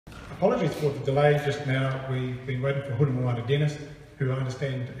apologies for the delay just now. We've been waiting for Homelessness Dennis, who I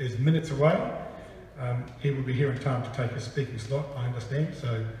understand is minutes away. He will be here in time to take his speaking slot, I understand,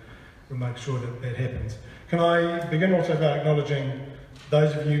 so we'll make sure that that happens. Can I begin also by acknowledging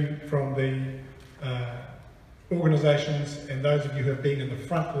those of you from the organisations and those of you who have been in the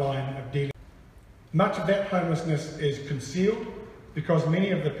front line of dealing. Much of that homelessness is concealed because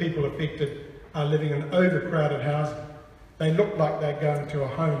many of the people affected are living in overcrowded housing. They look like they're going to a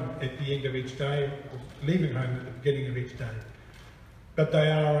home at the end of each day, or leaving home at the beginning of each day. But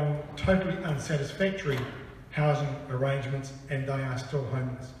they are in totally unsatisfactory housing arrangements and they are still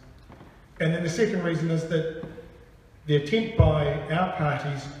homeless. And then the second reason is that the attempt by our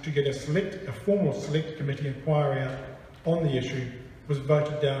parties to get a formal select committee inquiry out on the issue was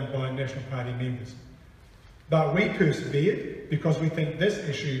voted down by National Party members. But we persevered because we think this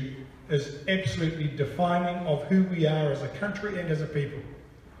issue is absolutely defining of who we are as a country and as a people,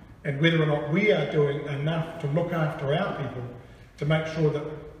 and whether or not we are doing enough to look after our people to make sure that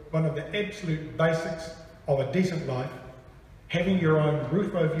one of the absolute basics of a decent life, having your own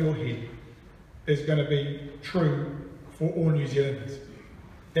roof over your head, is going to be true for all New Zealanders.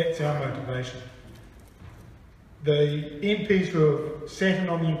 That's our motivation. The MPs who have sat in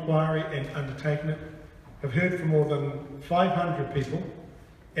on the inquiry and undertaken it have heard from more than 500 people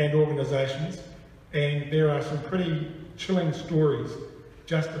and organisations, and there are some pretty chilling stories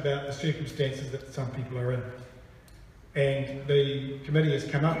just about the circumstances that some people are in. And the committee has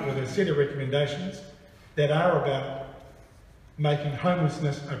come up with a set of recommendations that are about making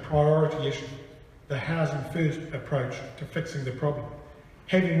homelessness a priority issue, the housing first approach to fixing the problem,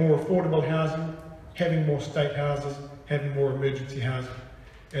 having more affordable housing, having more state houses, having more emergency housing.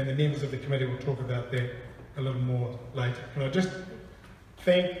 And the members of the committee will talk about that a little more later. Can I just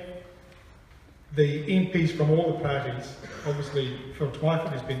thank the MPs from all the parties. Obviously Phil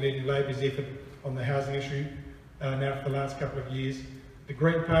Twyford has been leading Labour's effort on the housing issue now for the last couple of years. The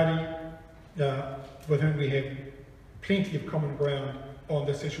Green Party, with whom we have plenty of common ground on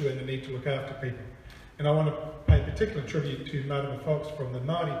this issue and the need to look after people. And I want to pay particular tribute to Marama Fox from the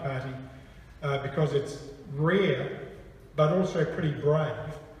Māori Party because it's rare but also pretty brave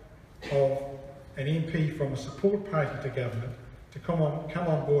of an MP from a support party to government to come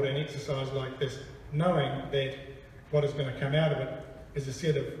on board an exercise like this, knowing that what is going to come out of it is a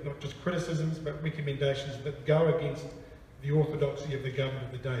set of not just criticisms but recommendations that go against the orthodoxy of the government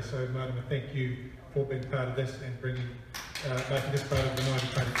of the day. So Marama, thank you for being part of this and making this part of the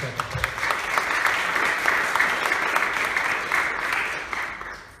Māori Party culture.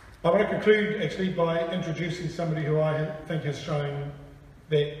 I want to conclude actually by introducing somebody who I think has shown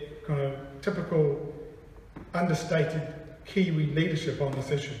that kind of typical understated Kiwi leadership on this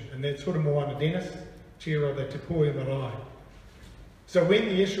issue, and that's Homelessness Dennis, chair of the Te Pōia Marae. So when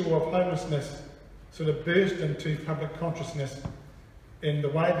the issue of homelessness sort of burst into public consciousness in the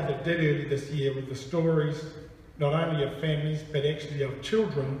way that it did early this year, with the stories not only of families but actually of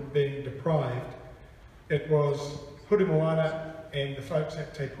children being deprived, it was Homelessness and the folks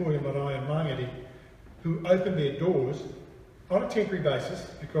at Te Pōia Marae and Māngere who opened their doors on a temporary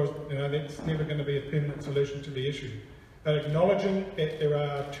basis, because that's never going to be a permanent solution to the issue, but acknowledging that there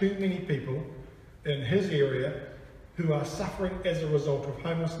are too many people in his area who are suffering as a result of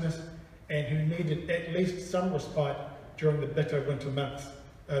homelessness and who needed at least some respite during the bitter winter months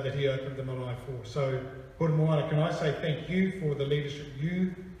that he opened the marae for. So, Homelessness, can I say thank you for the leadership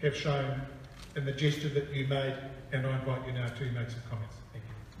you have shown and the gesture that you made, and I invite you now to make some comments. Thank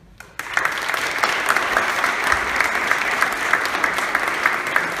you.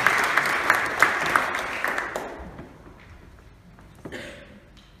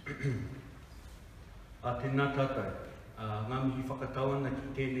 Tēnā tātou, ngā mihi whakatawana ki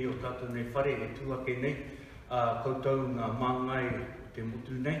tēnei o tātou nei whare e tūake nei, koutou ngā māngai te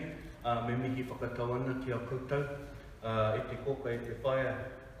mutu nei, me mihi whakatawana ki a koutou, e te koka e te whaia,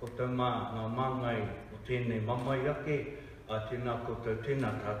 koutou ngā māngai o tēnei mamai ake, tēnā koutou,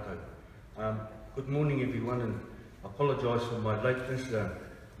 tēnā tātou. Good morning everyone, and I apologise for my lateness.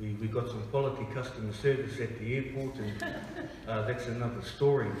 We got some quality customer service at the airport, and that's another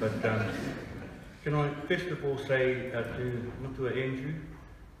story. But can I first of all say to Matua Andrew,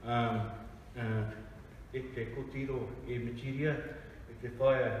 e te kotiro e Mitiria, e te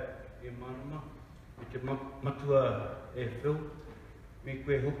whaia e Marama, e te matua e Phil, me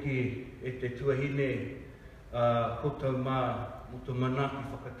koe hoki e te tuahine koutou mā moto manaki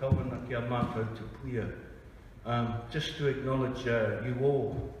whakatawana ki a mātou te puia. Just to acknowledge you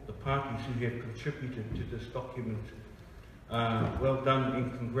all, the parties who have contributed to this document. Well done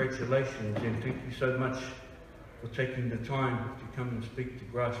and congratulations, and thank you so much for taking the time to come and speak to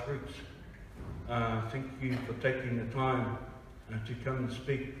grassroots. Thank you for taking the time to come and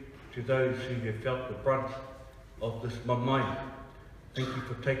speak to those who have felt the brunt of this mamaia. Thank you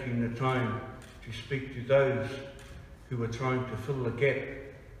for taking the time to speak to those who are trying to fill a gap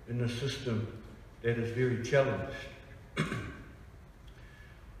in a system that is very challenged.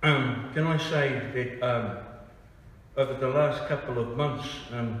 Can I say that over the last couple of months,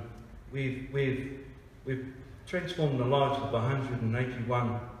 we've transformed the lives of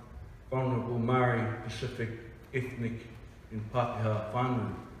 181 vulnerable Māori Pacific ethnic and Pākehā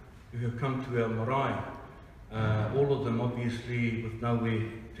whānau who have come to our marae, all of them obviously with nowhere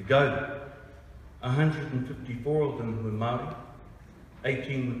to go. 154 of them were Māori,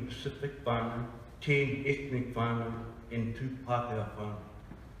 18 were Pacific whānau, 10 ethnic whānau and 2 Pākehā whānau.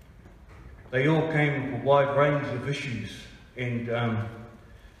 They all came with a wide range of issues, and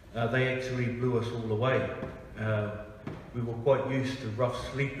they actually blew us all away. We were quite used to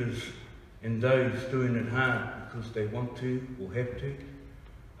rough sleepers and those doing it hard because they want to or have to.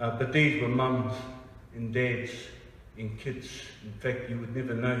 But these were mums and dads and kids. In fact, you would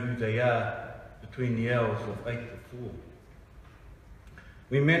never know who they are between the hours of 8 to 4.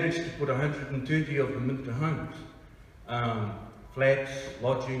 We managed to put 130 of them into homes. Flats,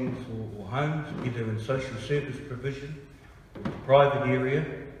 lodgings or homes, either in social service provision or private area.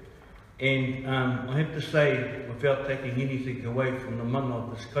 And I have to say, without taking anything away from the mana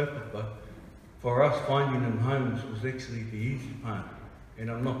of this kaupapa, for us finding them homes was actually the easy part. And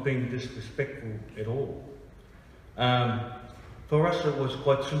I'm not being disrespectful at all. For us it was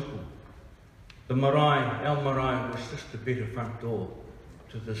quite simple. The marae, our marae was just a better front door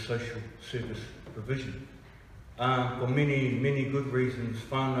to the social service provision. For many, many good reasons,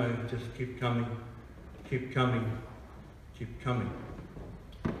 whānau just kept coming, kept coming, kept coming.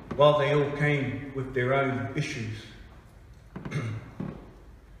 While they all came with their own issues,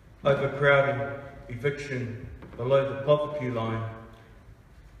 overcrowding, eviction below the poverty line,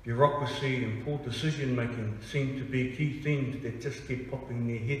 bureaucracy and poor decision making seemed to be key themes that just kept popping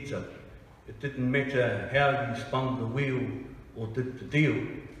their heads up. It didn't matter how you spun the wheel or did the deal,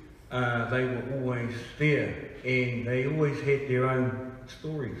 they were always there and they always had their own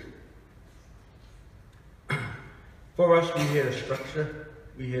stories. For us, we had a structure,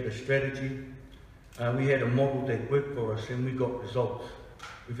 we had a strategy, we had a model that worked for us and we got results.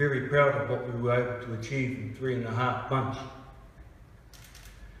 We're very proud of what we were able to achieve in 3.5 months.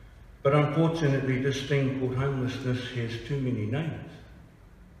 But unfortunately, this thing called homelessness has too many names.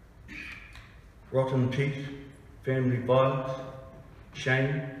 Rotten teeth, family violence,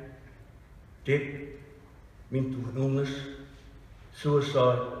 shame, debt, mental illness,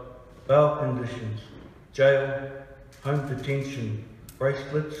 suicide, bail conditions, jail, home detention,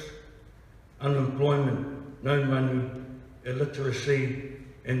 bracelets, unemployment, no money, illiteracy,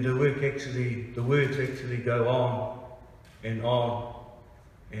 and the words actually go on and on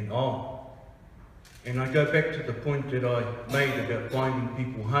and on. And I go back to the point that I made about finding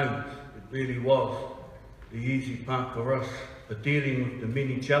people homes. It really was the easy part for us, but dealing with the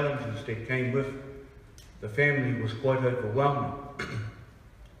many challenges that came with the family was quite overwhelming.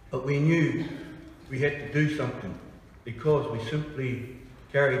 But we knew we had to do something because we simply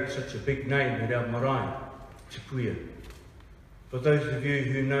carried such a big name at our marae, Te Puia. For those of you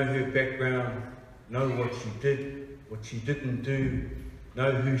who know her background, know what she did, what she didn't do,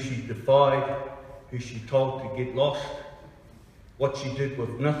 know who she defied, who she told to get lost, what she did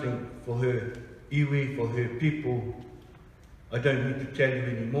with nothing for her iwi, for her people, I don't need to tell you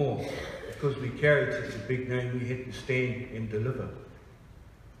anymore. Because we carried such a big name, we had to stand and deliver.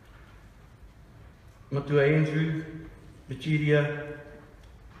 Matua Andrew, Machiria,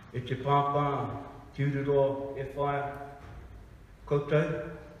 e te pāpā, tiuriro, e whaia,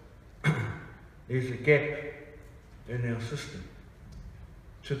 koutou, there's a gap in our system.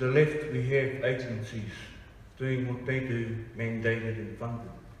 To the left, we have agencies doing what they do, mandated and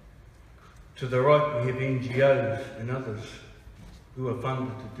funded. To the right, we have NGOs and others who are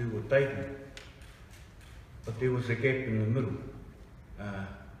funded to do what they do. But there was a gap in the middle.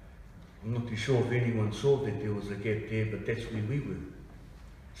 I'm not too sure if anyone saw that there was a gap there, but that's where we were.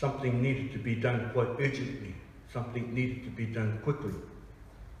 Something needed to be done quite urgently. Something needed to be done quickly.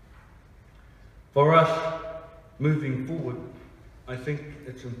 For us, moving forward, I think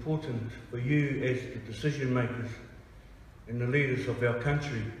it's important for you as the decision makers and the leaders of our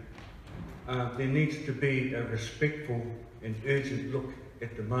country, there needs to be a respectful and urgent look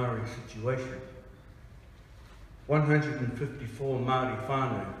at the Māori situation. 154 Māori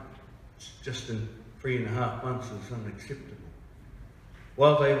whānau just in 3.5 months is unacceptable.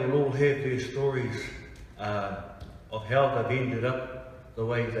 While they will all have their stories of how they've ended up the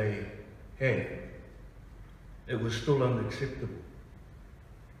way they have, it was still unacceptable.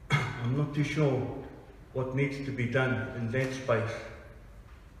 I'm not too sure what needs to be done in that space,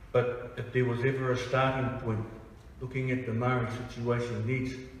 but if there was ever a starting point, looking at the Māori situation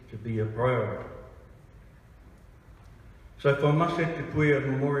needs to be a priority. So for us at Te Puea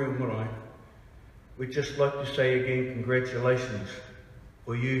Memorial Marae, we'd just like to say again congratulations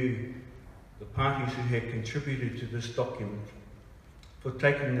for you, the parties who had contributed to this document, for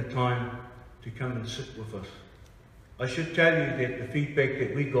taking the time to come and sit with us. I should tell you that the feedback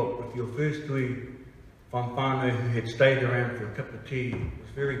that we got with your first three whanwhānau who had stayed around for a cup of tea was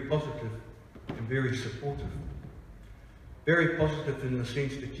very positive and very supportive. Very positive in the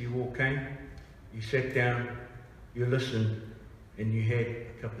sense that you all came, you sat down, you listened, and you had a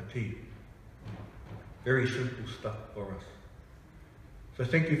cup of tea. Very simple stuff for us. So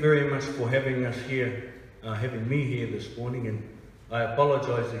thank you very much for having us here, having me here this morning, and I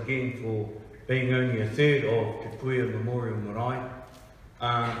apologise again for being only a third of Te Puea Memorial Marae,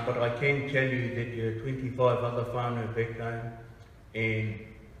 but I can tell you that there are 25 other whānau back home and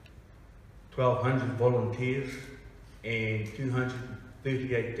 1,200 volunteers and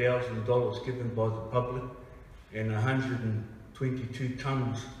 $238,000 given by the public and 122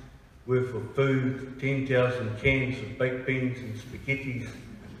 tonnes worth of food, 10,000 cans of baked beans and spaghettis,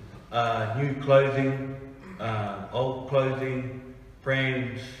 new clothing, old clothing,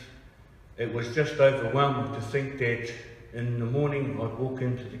 prams. It was just overwhelming to think that in the morning I'd walk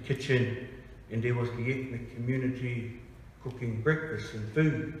into the kitchen and there was the ethnic community cooking breakfast and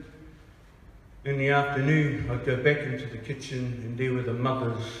food. In the afternoon I'd go back into the kitchen and there were the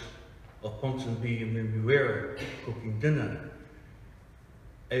mothers of Ponsonby and Remuera cooking dinner.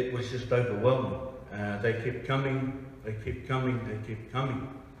 It was just overwhelming. They kept coming, they kept coming, they kept coming.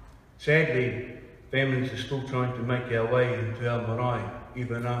 Sadly, families are still trying to make our way into our marae,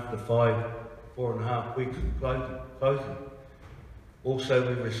 even after 4.5 weeks of closing. Also,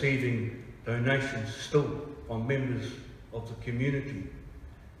 we're receiving donations still from members of the community.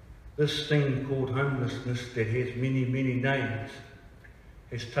 This thing called homelessness that has many, many names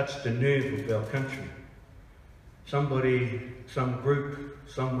has touched the nerve of our country. Somebody, some group,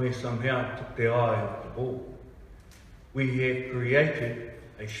 somewhere, somehow took their eye off the ball. We have created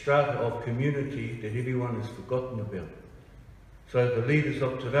a strata of community that everyone has forgotten about. So the leaders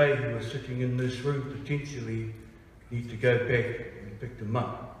of today who are sitting in this room potentially need to go back and pick them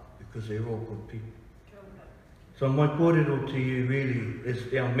up because they're all good people. So my kōrero to you really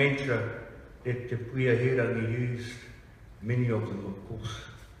is our mantra that Te Puea Herangi used, many of them of course.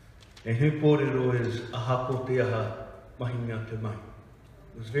 And her kōrero is aha ko te aha, mahi ngā te mai.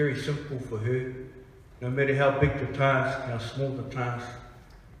 It was very simple for her. No matter how big the task, how small the task,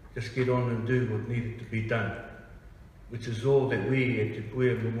 just get on and do what needed to be done, which is all that we at Te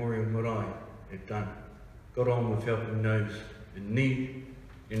Puea Memorial Marae had done. Got on with helping those in need,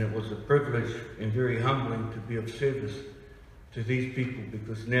 and it was a privilege and very humbling to be of service to these people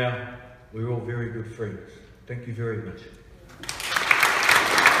because now we're all very good friends. Thank you very much.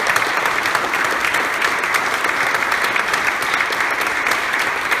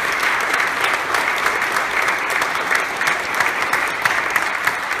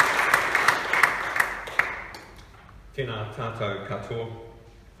 Tēnā tātou katoa.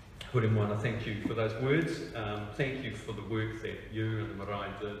 Huri moana, thank you for those words. Thank you for the work that you and the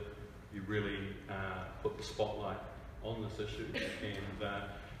marae did. You really put the spotlight on this issue, and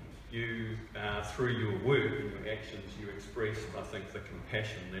you, through your work and your actions, you expressed, I think, the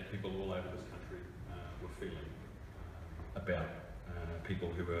compassion that people all over this country were feeling about people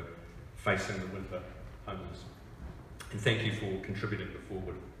who are facing the winter homeless. And thank you for contributing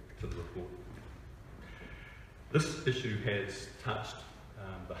forward to the report. This issue has touched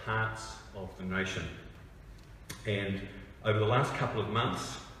the hearts of the nation, and over the last couple of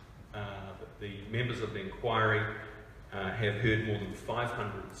months the members of the inquiry have heard more than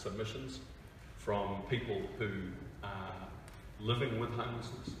 500 submissions from people who are living with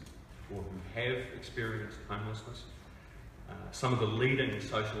homelessness or who have experienced homelessness, some of the leading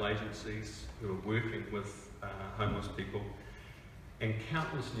social agencies who are working with homeless people, and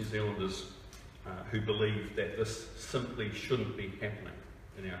countless New Zealanders who believe that this simply shouldn't be happening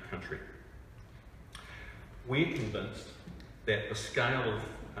in our country. We're convinced that the scale of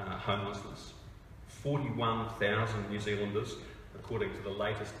homelessness, 41,000 New Zealanders, according to the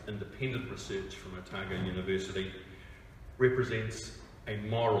latest independent research from Otago University, represents a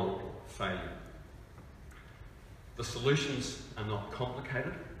moral failure. The solutions are not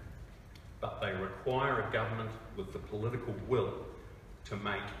complicated, but they require a government with the political will to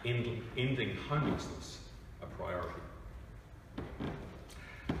make ending homelessness a priority.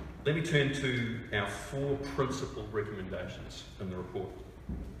 Let me turn to our 4 principal recommendations in the report.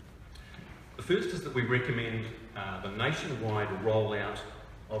 The first is that we recommend the nationwide rollout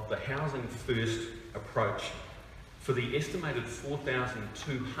of the Housing First approach for the estimated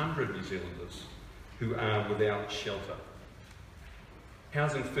 4,200 New Zealanders who are without shelter.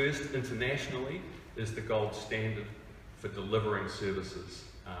 Housing First internationally is the gold standard for delivering services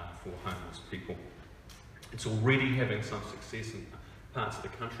for homeless people. It's already having some success in parts of the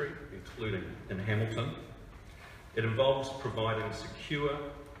country, including in Hamilton. It involves providing secure,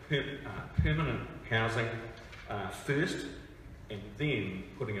 permanent housing first, and then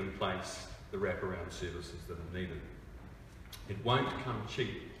putting in place the wraparound services that are needed. It won't come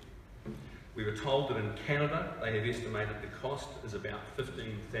cheap. We were told that in Canada they have estimated the cost is about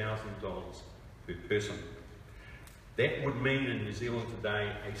 $15,000 per person. That would mean in New Zealand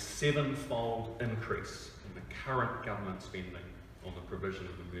today a 7-fold increase in the current government spending on the provision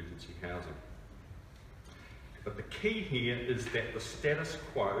of emergency housing. But the key here is that the status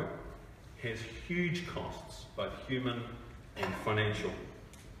quo has huge costs, both human and financial.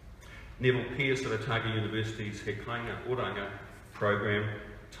 Neville Pearce at Otago University's He Kainga Oranga program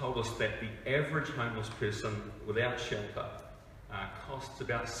told us that the average homeless person without shelter costs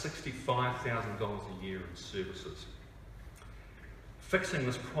about $65,000 a year in services. Fixing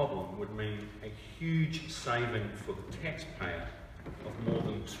this problem would mean a huge saving for the taxpayer of more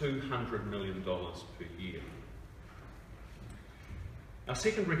than $200 million per year. Our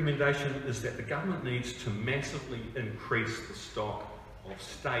second recommendation is that the government needs to massively increase the stock of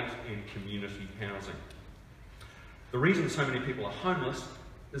state and community housing. The reason so many people are homeless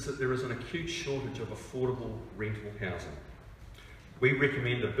is that there is an acute shortage of affordable rental housing. We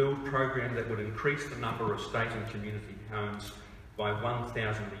recommend a build program that would increase the number of state and community homes by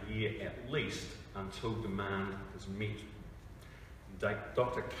 1,000 a year at least until demand is met.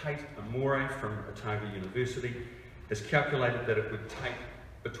 Dr. Kate Amore from Otago University has calculated that it would take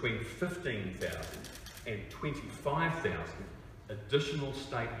between 15,000 and 25,000 additional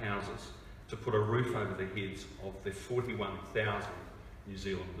state houses to put a roof over the heads of the 41,000 New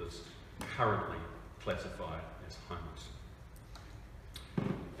Zealanders currently classified as homeless.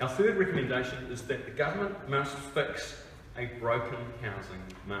 Our third recommendation is that the government must fix a broken housing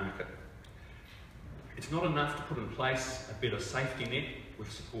market. It's not enough to put in place a better safety net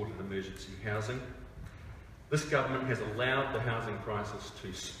with supported emergency housing. This government has allowed the housing crisis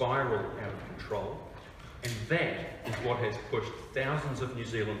to spiral out of control, and that is what has pushed thousands of New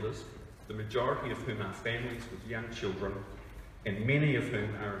Zealanders, the majority of whom are families with young children, and many of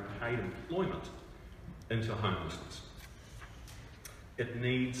whom are in paid employment, into homelessness. It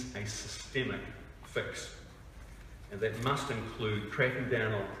needs a systemic fix, and that must include cracking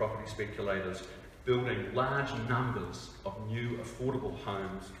down on property speculators, building large numbers of new affordable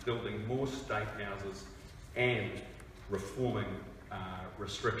homes, building more state houses, and reforming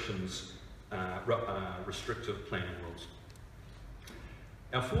restrictive planning rules.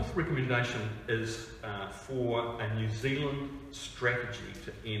 Our fourth recommendation is for a New Zealand strategy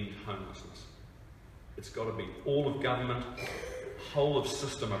to end homelessness. It's got to be all of government, whole of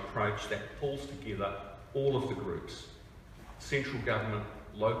system approach that pulls together all of the groups: central government,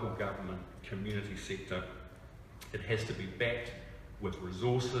 local government, community sector. It has to be backed with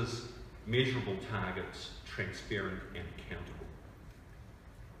resources, measurable targets, transparent and accountable.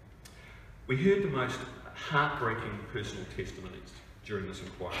 We heard the most heartbreaking personal testimonies during this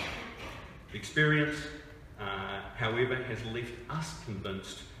inquiry. The experience, however, has left us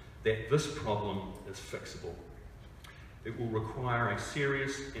convinced that this problem is fixable. It will require a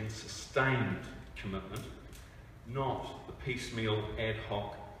serious and sustained commitment, not the piecemeal, ad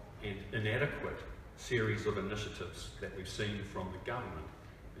hoc and inadequate series of initiatives that we've seen from the government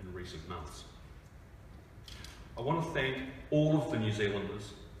in recent months. I want to thank all of the New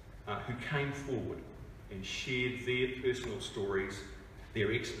Zealanders who came forward and shared their personal stories,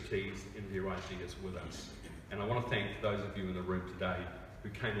 their expertise and their ideas with us. And I want to thank those of you in the room today who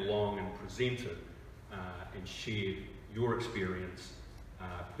came along and presented and shared your experience,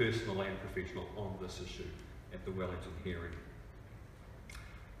 personal and professional, on this issue at the Wellington hearing.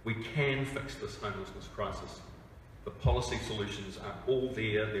 We can fix this homelessness crisis. The policy solutions are all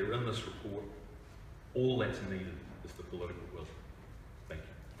there, they're in this report. All that's needed is the political will. Thank you.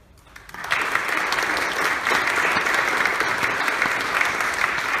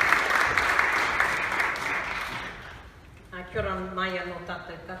 Kia ora mai anō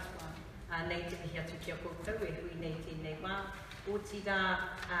tātou katoa. Nei te mihi atu ki a koutou, e hui nei tēnei wā. O tira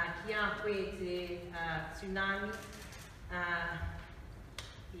ki a koe te tsunami.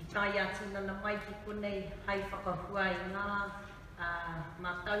 I tai atina na mai ki konei hai whakahua I ngā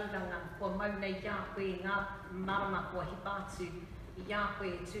mātauranga kua mau nei ia koe ngā marama kua hipātu I ia koe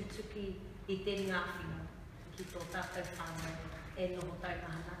e tūtuki I te ngā whina ki tō tātou whānau e noho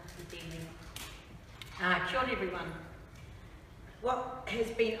taumahana I tēnei. Kia ora everyone. What has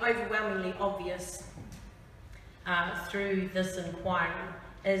been overwhelmingly obvious through this inquiry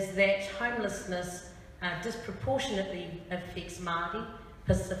is that homelessness disproportionately affects Māori,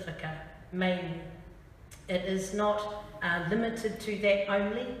 Pacifica mainly. It is not limited to that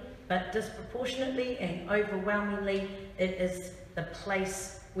only, but disproportionately and overwhelmingly it is the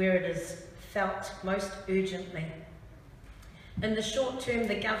place where it is felt most urgently. In the short term,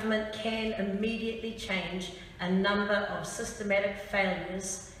 the government can immediately change a number of systematic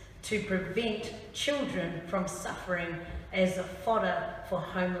failures to prevent children from suffering as a fodder for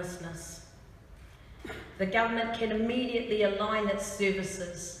homelessness. The government can immediately align its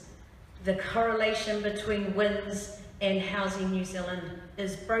services. The correlation between WINS and Housing New Zealand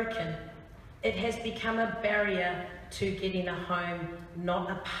is broken. It has become a barrier to getting a home,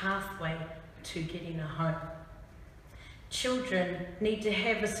 not a pathway to getting a home. Children need to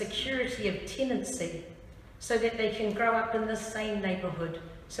have a security of tenancy so that they can grow up in the same neighbourhood,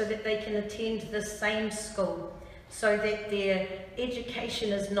 so that they can attend the same school, so that their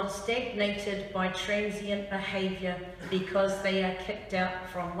education is not stagnated by transient behaviour because they are kicked out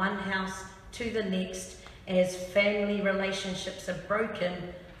from one house to the next as family relationships are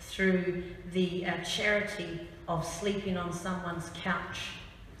broken through the charity of sleeping on someone's couch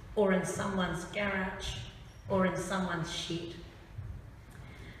or in someone's garage or in someone's shed.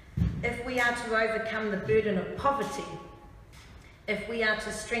 If we are to overcome the burden of poverty, if we are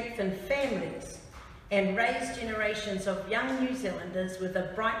to strengthen families and raise generations of young New Zealanders with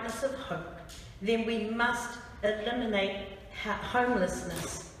a brightness of hope, then we must eliminate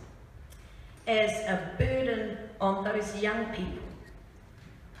homelessness as a burden on those young people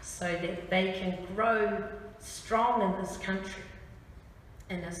so that they can grow strong in this country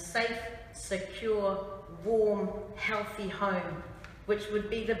in a safe, secure, warm, healthy home, which would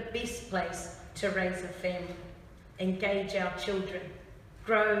be the best place to raise a family, engage our children,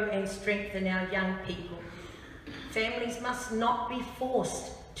 grow and strengthen our young people. Families must not be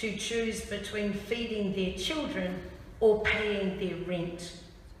forced to choose between feeding their children or paying their rent.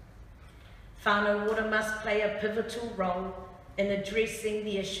 Whānau Ora must play a pivotal role in addressing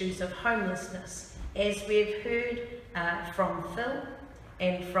the issues of homelessness, as we've heard from Phil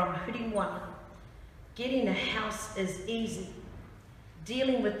and from Hurimwana. Getting a house is easy.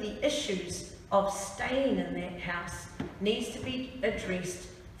 Dealing with the issues of staying in that house needs to be addressed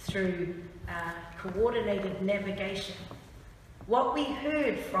through coordinated navigation. What we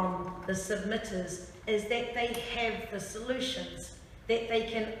heard from the submitters is that they have the solutions, that they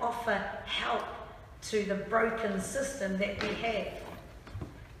can offer help to the broken system that we have.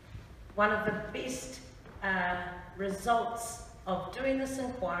 One of the best results of doing this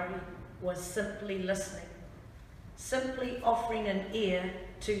inquiry was simply listening, simply offering an ear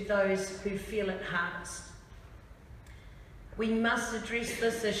to those who feel it hardest. We must address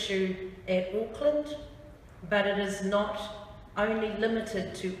this issue at Auckland, but it is not only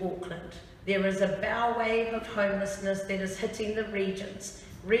limited to Auckland. There is a bow wave of homelessness that is hitting the regions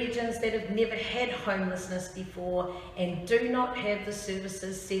that have never had homelessness before and do not have the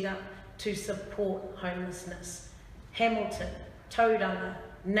services set up to support homelessness. Hamilton, Tauranga,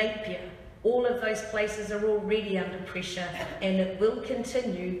 Napier, all of those places are already under pressure, and it will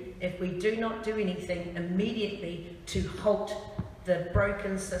continue if we do not do anything immediately to halt the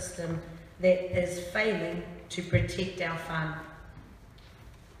broken system that is failing to protect our whānau.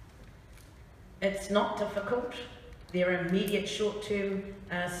 It's not difficult. There are immediate short-term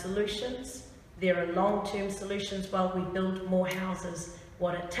solutions. There are long-term solutions while we build more houses.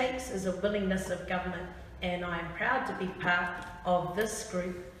 What it takes is a willingness of government, and I am proud to be part of this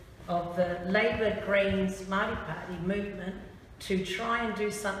group of the Labour Greens Māori Party movement to try and do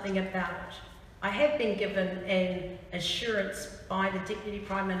something about it. I have been given an assurance by the Deputy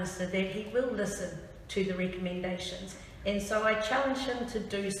Prime Minister that he will listen to the recommendations, and so I challenge him to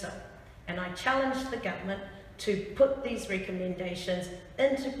do so, and I challenge the government to put these recommendations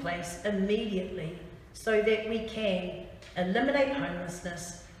into place immediately so that we can eliminate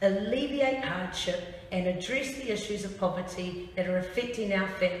homelessness, alleviate hardship, and address the issues of poverty that are affecting our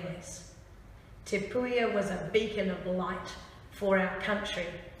families. Te Puia was a beacon of light for our country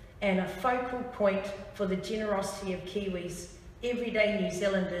and a focal point for the generosity of Kiwis, everyday New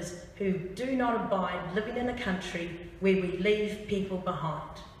Zealanders who do not abide living in a country where we leave people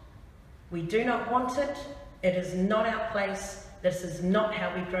behind. We do not want it, it is not our place, This is not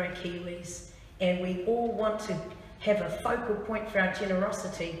how we grow Kiwis, and we all want to have a focal point for our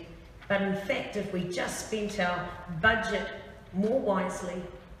generosity, but in fact if we just spent our budget more wisely,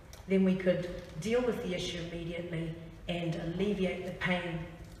 then we could deal with the issue immediately and alleviate the pain,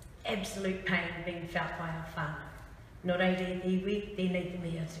 absolute pain being felt by our whānau. Nō reire, iwi, tēnei te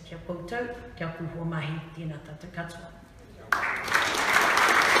mea te kia koutou, kia kuhua mahi, tēnā tātou katoa.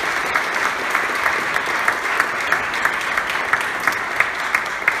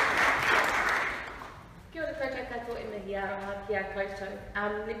 Kia ora koutou katoa e mihi aroha ki a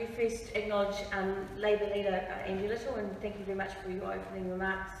koutou. Let me first acknowledge Labour leader Andrew Little, and thank you very much for your opening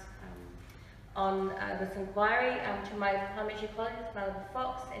remarks on this inquiry. To my parliamentary colleagues, Malama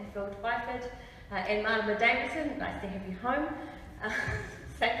Fox and Phil Twyford, and Malama Davidson, nice to have you home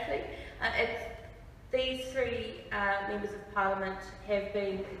safely. These three members of Parliament have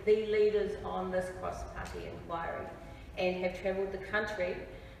been the leaders on this cross-party inquiry and have travelled the country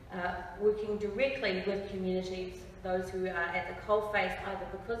working directly with communities, those who are at the coalface either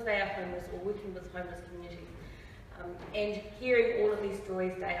because they are homeless or working with homeless communities, and hearing all of these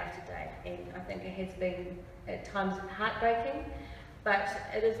stories day after day. And I think it has been at times heartbreaking, but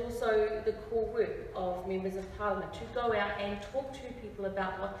it is also the core work of members of Parliament to go out and talk to people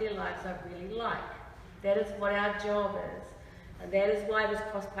about what their lives are really like. That is what our job is, and that is why this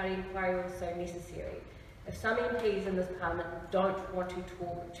cross-party inquiry was so necessary. If some MPs in this Parliament don't want to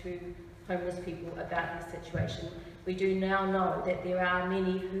talk to homeless people about their situation, we do now know that there are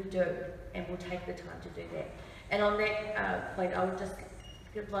many who do and will take the time to do that. And on that point, I would just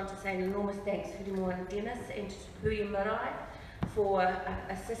want to say an enormous thanks to Hurimoa and Dennis and to Hui Marae for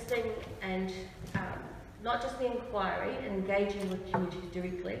assisting and not just the inquiry, engaging with communities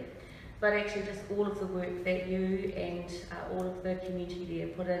directly, but actually just all of the work that you and all of the community there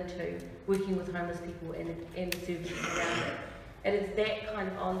put into working with homeless people and the services around it. It is that kind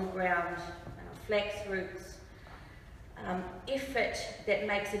of on-the-ground, flax roots effort that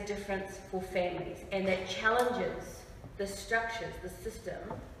makes a difference for families and that challenges the structures, the system,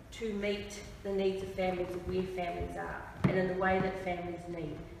 to meet the needs of families where families are and in the way that families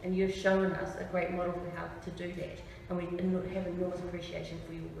need. And you've shown us a great model for how to do that, and we have enormous appreciation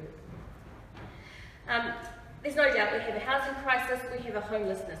for your work. There's no doubt we have a housing crisis, we have a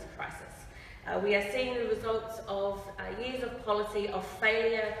homelessness crisis. We are seeing the results of years of policy, of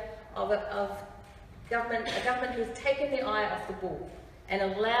failure, of a government who's taken their eye off the ball and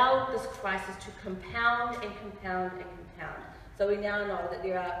allowed this crisis to compound and compound and compound. So we now know that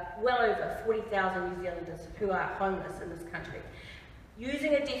there are well over 40,000 New Zealanders who are homeless in this country,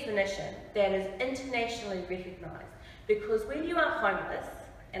 using a definition that is internationally recognised. Because when you are homeless,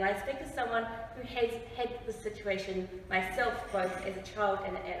 and I speak as someone who has had this situation myself, both as a child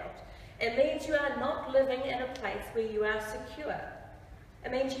and an adult, it means you are not living in a place where you are secure.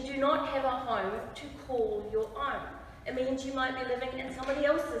 It means you do not have a home to call your own. It means you might be living in somebody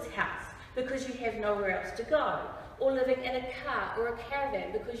else's house because you have nowhere else to go, or living in a car or a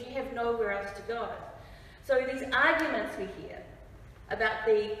caravan because you have nowhere else to go. So these arguments we hear about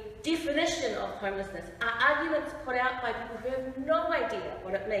the definition of homelessness are arguments put out by people who have no idea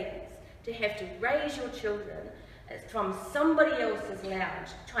what it means to have to raise your children from somebody else's lounge,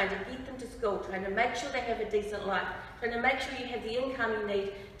 trying to get them to school, trying to make sure they have a decent life, trying to make sure you have the income you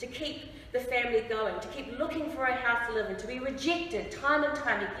need to keep the family going, to keep looking for a house to live in, to be rejected time and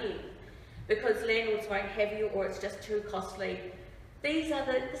time again because landlords won't have you or it's just too costly. This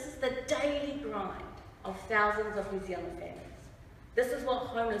is the daily grind of thousands of New Zealand families. This is what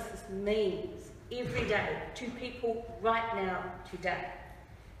homelessness means every day to people right now, today.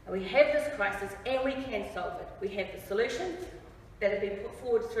 And we have this crisis and we can solve it. We have the solutions that have been put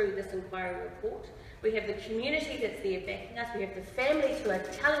forward through this inquiry report. We have the community that's there backing us. We have the families who are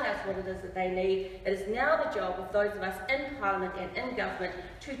telling us what it is that they need. It is now the job of those of us in Parliament and in government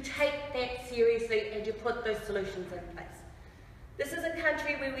to take that seriously and to put those solutions in place. This is a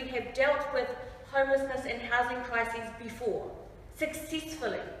country where we have dealt with homelessness and housing crises before,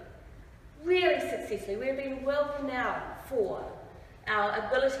 successfully, really successfully. We've been well renowned for our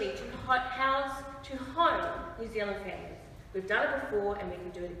ability to house, to home New Zealand families. We've done it before and we can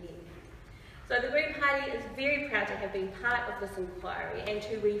do it again. So the Green Party is very proud to have been part of this inquiry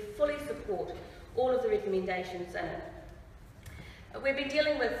and we fully support all of the recommendations in it. We've been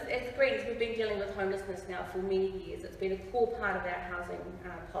dealing with, as Greens, we've been dealing with homelessness now for many years. It's been a core part of our housing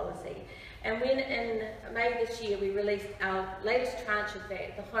policy. And when in May this year we released our latest tranche of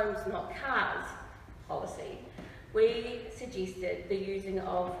that, the Homes Not Cars policy, we suggested the using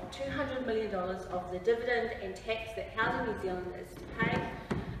of $200 million of the dividend and tax that Housing New Zealand is to pay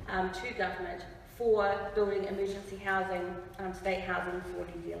to government for building emergency housing, state housing for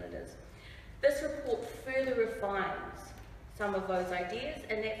New Zealanders. This report further refines some of those ideas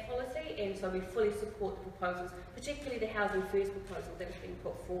in that policy, and so we fully support the proposals, particularly the Housing First proposal that has been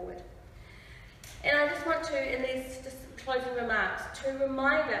put forward. And I just want to, in these just closing remarks, to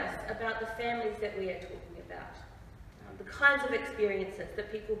remind us about the families that we are talking about, the kinds of experiences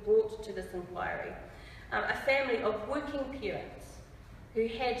that people brought to this inquiry. A family of working parents who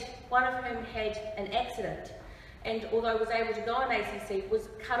had, one of whom had an accident, and although was able to go on ACC, was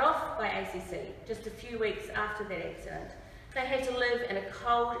cut off by ACC just a few weeks after that accident. They had to live in a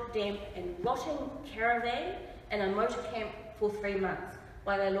cold, damp and rotting caravan in a motor camp for 3 months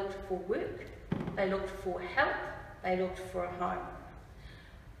while they looked for work, they looked for help, they looked for a home.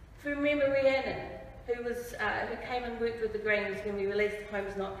 For remember Rhiannon, who came and worked with the Greens when we released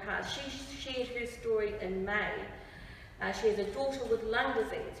Homes Not Cars, she shared her story in May. She has a daughter with lung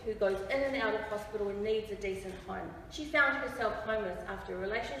disease who goes in and out of hospital and needs a decent home. She found herself homeless after a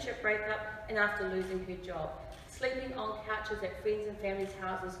relationship breakup and after losing her job, sleeping on couches at friends and family's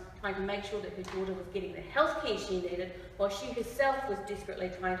houses, trying to make sure that her daughter was getting the health care she needed, while she herself was desperately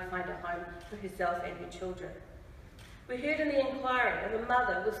trying to find a home for herself and her children. We heard in the inquiry of a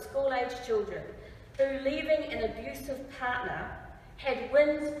mother with school-aged children who, leaving an abusive partner, had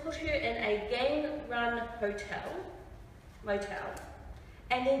winds put her in a gang-run motel,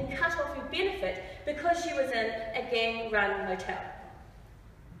 and then cut off her benefit because she was in a gang-run motel.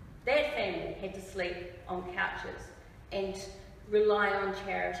 That family had to sleep on couches and rely on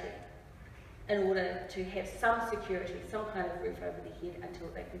charity in order to have some security, some kind of roof over their head until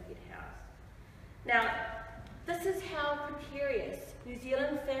they could get housed. Now, this is how precarious New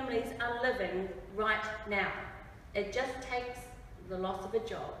Zealand families are living right now. It just takes the loss of a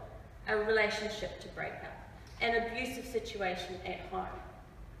job, a relationship to break up, an abusive situation at home.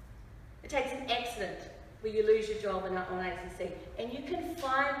 It takes an accident where you lose your job on ACC, and you can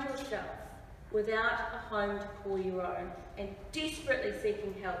find yourself without a home to call your own and desperately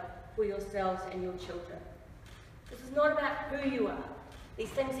seeking help for yourselves and your children. This is not about who you are. These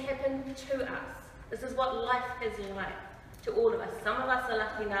things happen to us. This is what life is like to all of us. Some of us are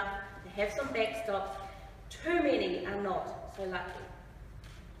lucky enough to have some backstops. Too many are not so lucky.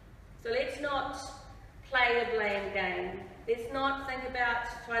 So let's not play the blame game. Let's not think about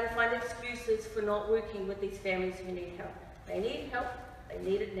trying to find excuses for not working with these families who need help. They need help, they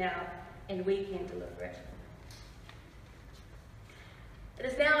need it now, and we can deliver it. It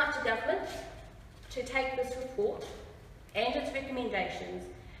is now up to government to take this report and its recommendations,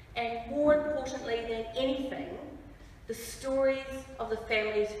 and more importantly than anything, the stories of the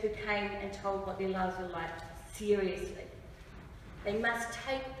families who came and told what their lives were like seriously. They must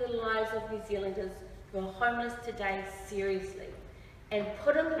take the lives of New Zealanders who are homeless today seriously and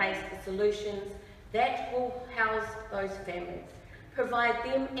put in place the solutions that will house those families, provide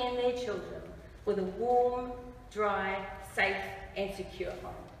them and their children with a warm, dry, safe and secure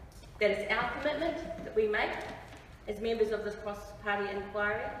home. That is our commitment that we make as members of this cross-party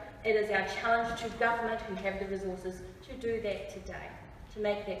inquiry. It is our challenge to government who have the resources to do that today, to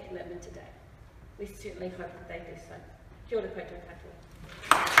make that commitment today. We certainly hope that they do so. Kia ora koutou katoa.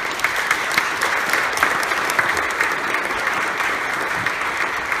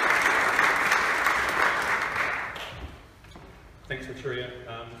 Thanks, Victoria.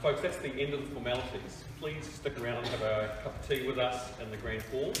 Folks, that's the end of the formalities. Please stick around and have a cup of tea with us in the Grand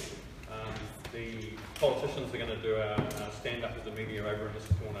Hall. The politicians are going to do a stand-up with the media over in this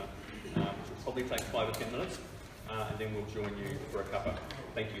corner, which will probably take 5 or 10 minutes, and then we'll join you for a cuppa.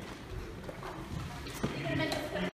 Thank you.